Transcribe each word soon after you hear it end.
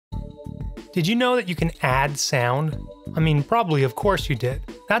Did you know that you can add sound? I mean, probably of course you did.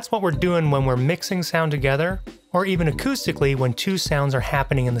 That's what we're doing when we're mixing sound together, or even acoustically when two sounds are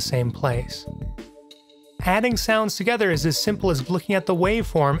happening in the same place. Adding sounds together is as simple as looking at the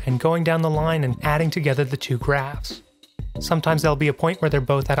waveform and going down the line and adding together the two graphs. Sometimes there'll be a point where they're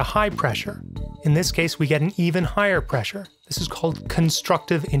both at a high pressure. In this case, we get an even higher pressure. This is called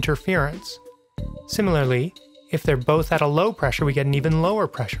constructive interference. Similarly, if they're both at a low pressure, we get an even lower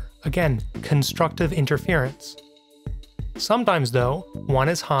pressure. Again, constructive interference. Sometimes though, one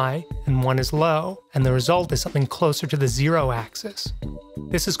is high and one is low, and the result is something closer to the zero axis.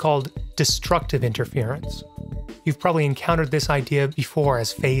 This is called destructive interference. You've probably encountered this idea before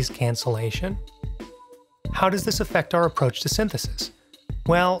as phase cancellation. How does this affect our approach to synthesis?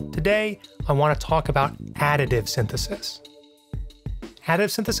 Well, today I want to talk about additive synthesis.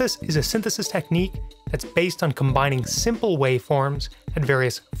 Additive synthesis is a synthesis technique that's based on combining simple waveforms at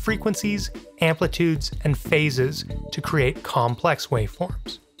various frequencies, amplitudes, and phases to create complex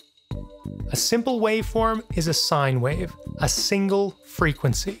waveforms. A simple waveform is a sine wave, a single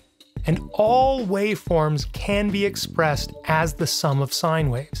frequency, and all waveforms can be expressed as the sum of sine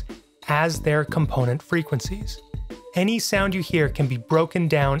waves, as their component frequencies. Any sound you hear can be broken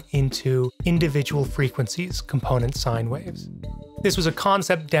down into individual frequencies, component sine waves. This was a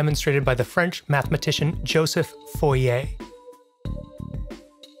concept demonstrated by the French mathematician Joseph Fourier.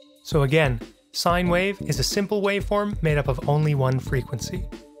 So again, sine wave is a simple waveform made up of only one frequency.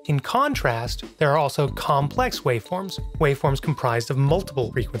 In contrast, there are also complex waveforms, waveforms comprised of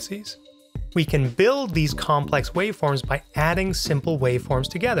multiple frequencies. We can build these complex waveforms by adding simple waveforms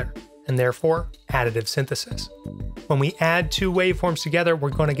together, and therefore additive synthesis. When we add two waveforms together, we're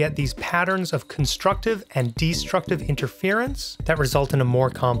going to get these patterns of constructive and destructive interference that result in a more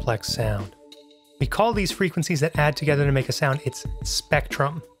complex sound. We call these frequencies that add together to make a sound its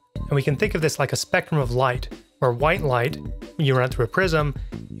spectrum. And we can think of this like a spectrum of light, where white light, when you run it through a prism,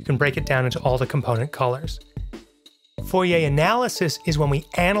 you can break it down into all the component colors. Fourier analysis is when we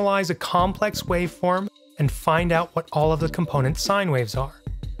analyze a complex waveform and find out what all of the component sine waves are.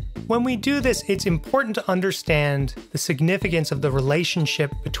 When we do this, it's important to understand the significance of the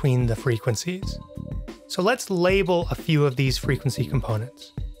relationship between the frequencies. So let's label a few of these frequency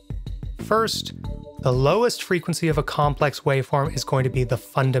components. First, the lowest frequency of a complex waveform is going to be the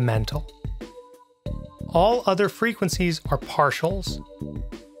fundamental. All other frequencies are partials.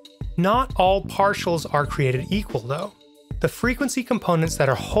 Not all partials are created equal though. The frequency components that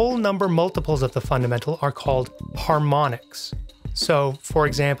are whole number multiples of the fundamental are called harmonics. So, for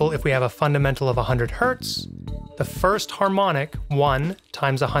example, if we have a fundamental of 100 Hz, the first harmonic, 1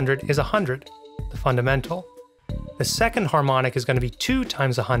 times 100, is 100, the fundamental. The second harmonic is going to be 2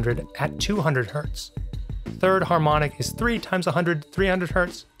 times 100 at 200 Hz. Third harmonic is 3 times 100, 300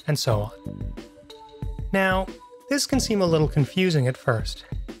 Hz, and so on. Now, this can seem a little confusing at first.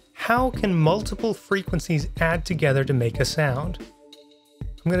 How can multiple frequencies add together to make a sound?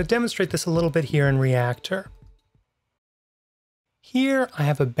 I'm going to demonstrate this a little bit here in Reaktor. Here I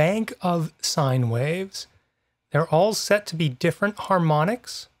have a bank of sine waves. They're all set to be different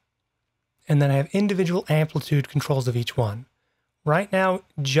harmonics, and then I have individual amplitude controls of each one. Right now,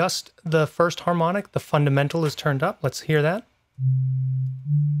 just the first harmonic, the fundamental, is turned up. Let's hear that.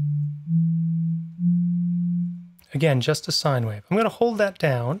 Again, just a sine wave. I'm going to hold that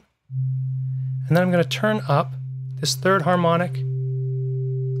down, and then I'm going to turn up this third harmonic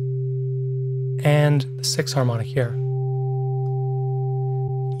and the sixth harmonic here.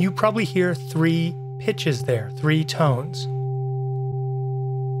 You probably hear 3 pitches there, 3 tones.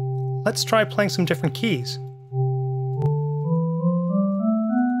 Let's try playing some different keys.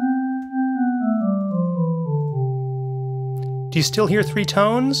 Do you still hear 3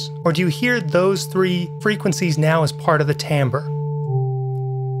 tones? Or do you hear those 3 frequencies now as part of the timbre?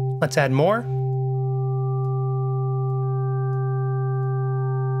 Let's add more.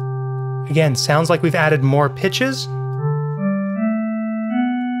 Again, sounds like we've added more pitches.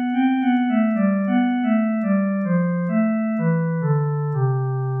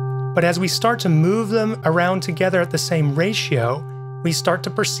 But as we start to move them around together at the same ratio, we start to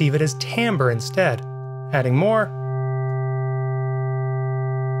perceive it as timbre instead. Adding more.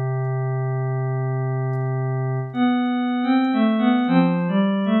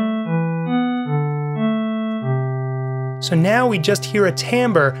 So now we just hear a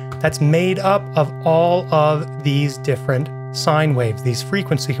timbre that's made up of all of these different sine waves, these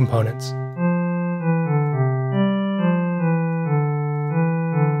frequency components.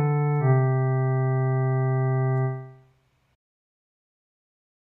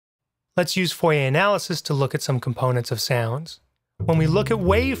 Let's use Fourier analysis to look at some components of sounds. When we look at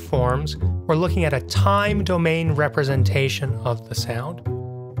waveforms, we're looking at a time domain representation of the sound.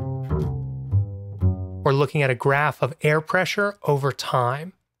 We're looking at a graph of air pressure over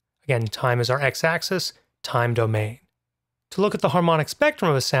time. Again, time is our x-axis, time domain. To look at the harmonic spectrum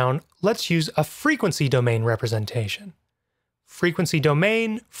of a sound, let's use a frequency domain representation. Frequency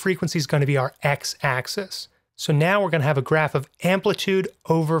domain, frequency is going to be our x-axis. So now we're going to have a graph of amplitude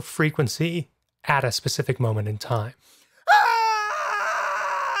over frequency at a specific moment in time.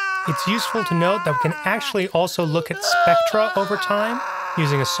 It's useful to note that we can actually also look at spectra over time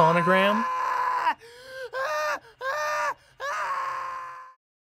using a sonogram.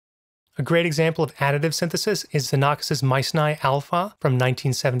 A great example of additive synthesis is Tanaka's Meissner alpha from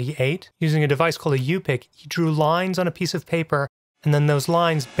 1978. Using a device called a U-pick, he drew lines on a piece of paper, and then those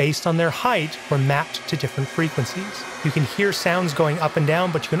lines, based on their height, were mapped to different frequencies. You can hear sounds going up and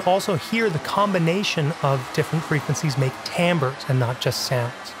down, but you can also hear the combination of different frequencies make timbres and not just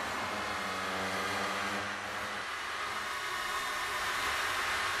sounds.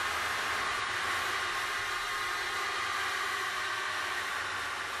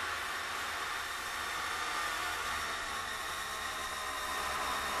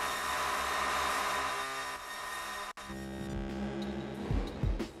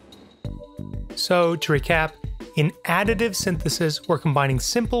 So, to recap, in additive synthesis, we're combining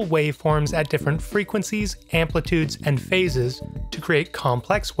simple waveforms at different frequencies, amplitudes, and phases to create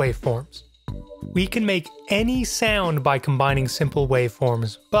complex waveforms. We can make any sound by combining simple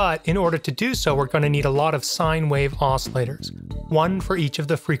waveforms, but in order to do so, we're going to need a lot of sine wave oscillators, one for each of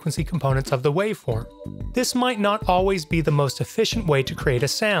the frequency components of the waveform. This might not always be the most efficient way to create a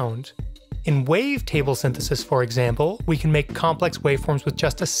sound. In wavetable synthesis, for example, we can make complex waveforms with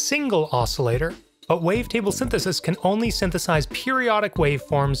just a single oscillator, but wavetable synthesis can only synthesize periodic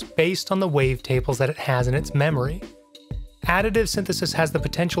waveforms based on the wavetables that it has in its memory. Additive synthesis has the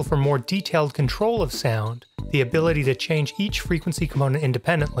potential for more detailed control of sound, the ability to change each frequency component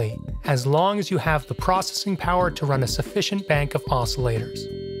independently, as long as you have the processing power to run a sufficient bank of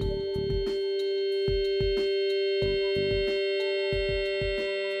oscillators.